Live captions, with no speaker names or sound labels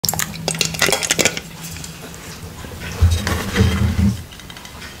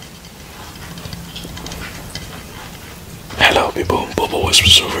Hello people, Bubble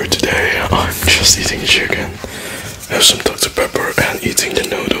Whispers over today. I'm just eating chicken. I have some Dr. Pepper and eating the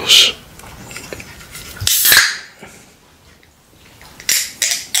noodles.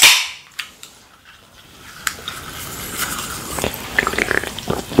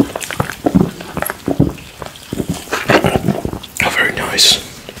 Oh, very nice.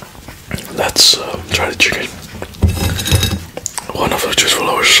 Let's try the chicken. One of the just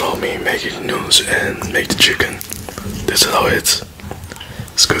followers saw me making noodles and make the chicken. That's how it's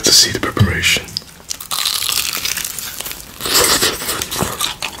good to see the preparation.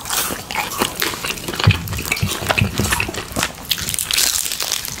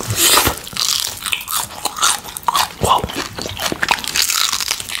 Wow.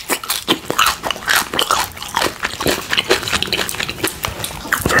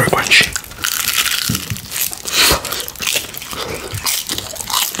 Very crunchy.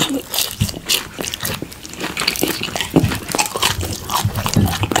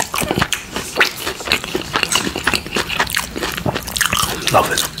 Love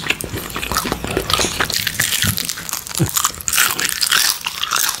it.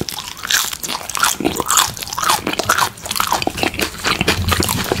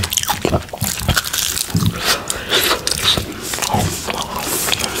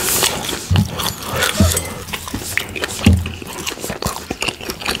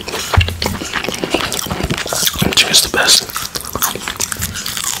 Chicken's the best.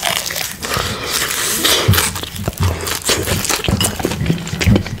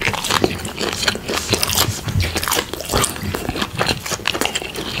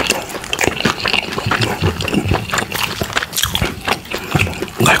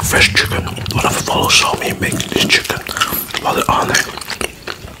 Like fresh chicken. One of the followers saw me making this chicken while they're on it.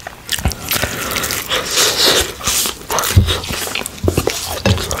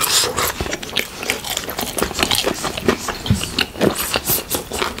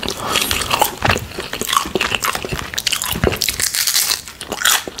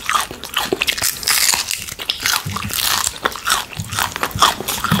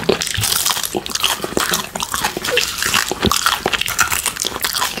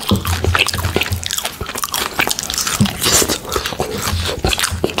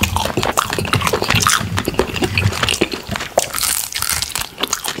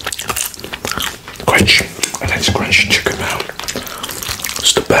 Crunchy. I like the crunchy chicken now.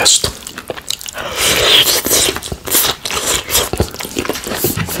 It's the best.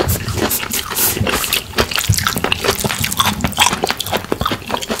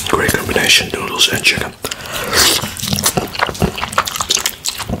 Great combination, noodles and chicken.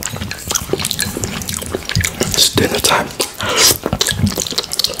 It's dinner time.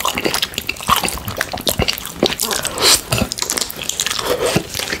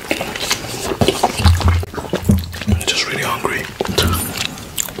 I'm just really hungry.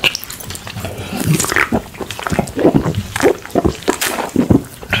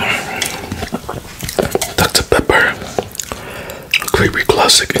 Dr. Pepper, a creepy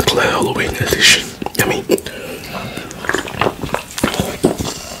classic and clear Halloween edition. Yummy.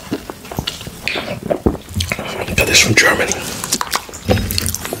 Got this from Germany.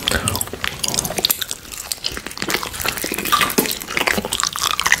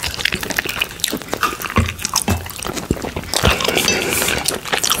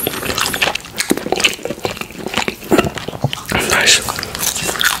 Nice.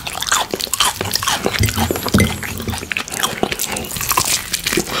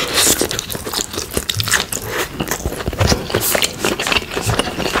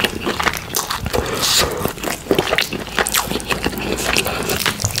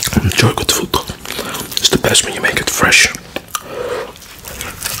 Enjoy good food. It's the best when you make it fresh.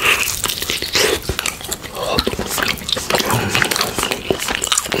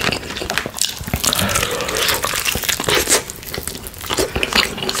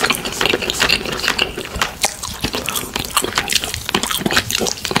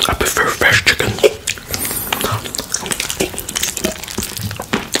 I prefer fresh chicken.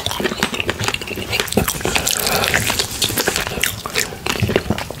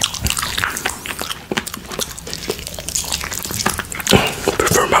 I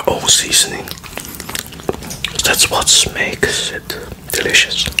prefer my own seasoning. That's what makes it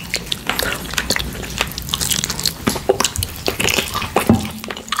delicious.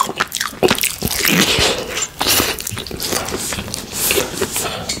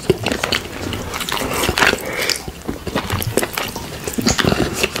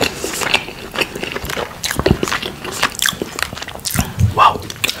 Wow.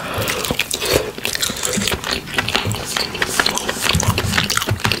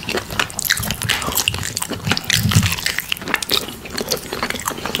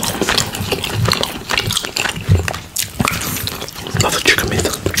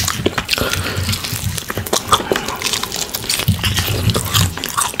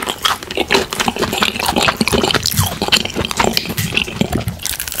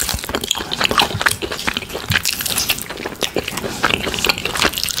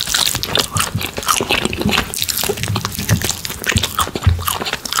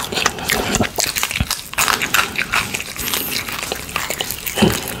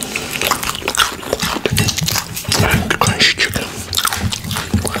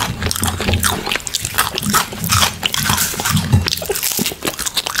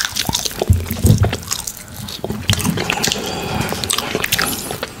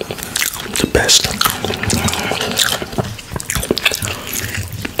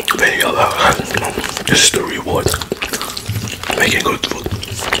 This is the reward. Making good food.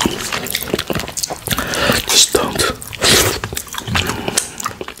 Just don't.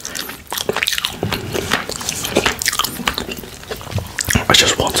 I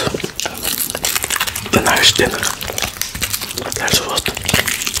just want a nice dinner. That's what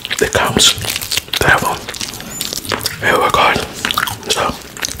that counts to have on. I work hard. So,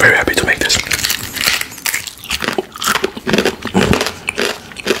 very happy to make this.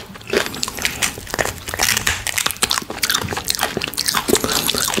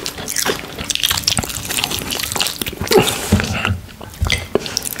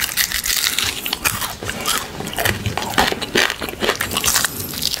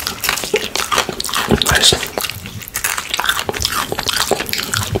 Nice.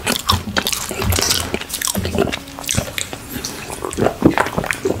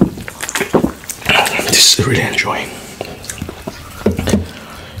 This is really enjoying.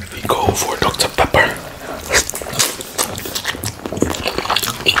 We go for Dr. Pepper.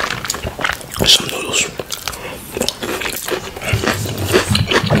 Some noodles.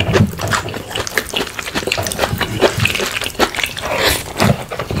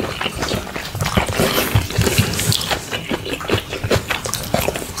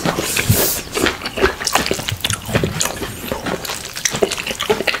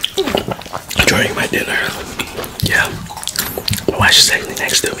 Enjoying my dinner. Yeah. My wife's standing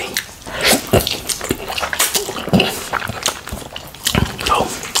next to me. So,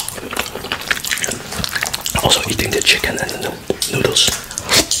 also eating the chicken and the noodles.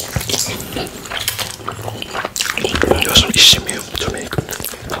 There's some ishimiu to make.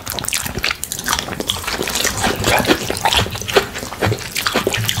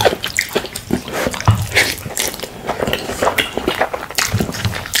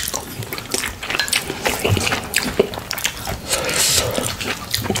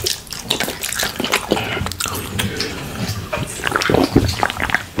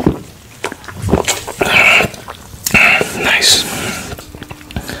 Nice.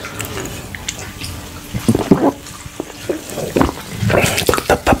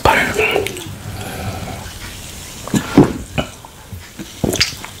 The pepper.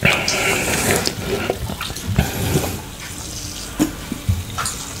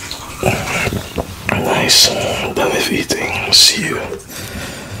 Nice. Done with eating. See you.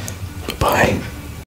 Bye.